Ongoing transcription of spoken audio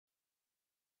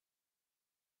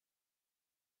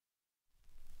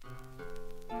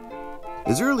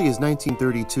As early as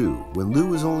 1932, when Lou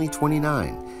was only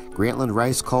 29, Grantland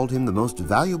Rice called him the most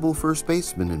valuable first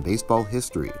baseman in baseball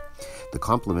history. The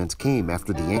compliments came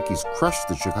after the Yankees crushed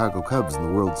the Chicago Cubs in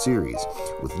the World Series,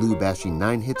 with Lou bashing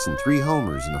 9 hits and 3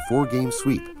 homers in a 4-game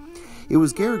sweep. It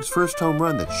was Gehrig's first home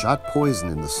run that shot poison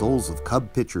in the souls of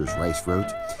Cub pitchers, Rice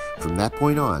wrote. From that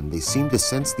point on, they seemed to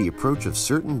sense the approach of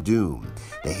certain doom.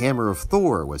 The hammer of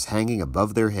Thor was hanging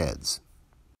above their heads.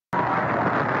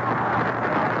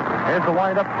 Here's the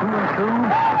windup, 2-2.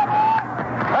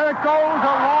 There it goes,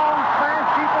 a long smash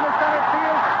deep in the center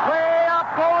field. Way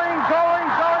up, going.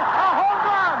 A home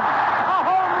run! A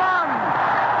home run!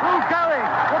 Lou Gehrig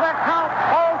with a count,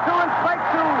 0-2 and strike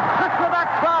 2. Listen to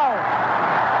that crowd.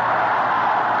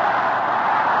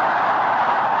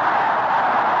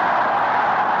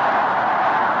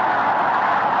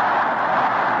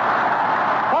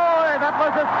 Boy, that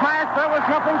was a smash. There was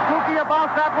nothing fluky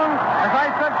about that one. As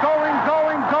I said, going.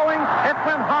 It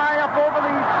went high up over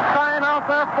the sign out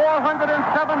there,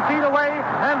 407 feet away,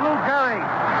 and Lou Gehrig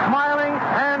smiling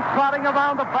and trotting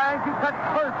around the bag. He touched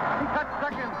first, he touched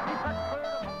second, he touched...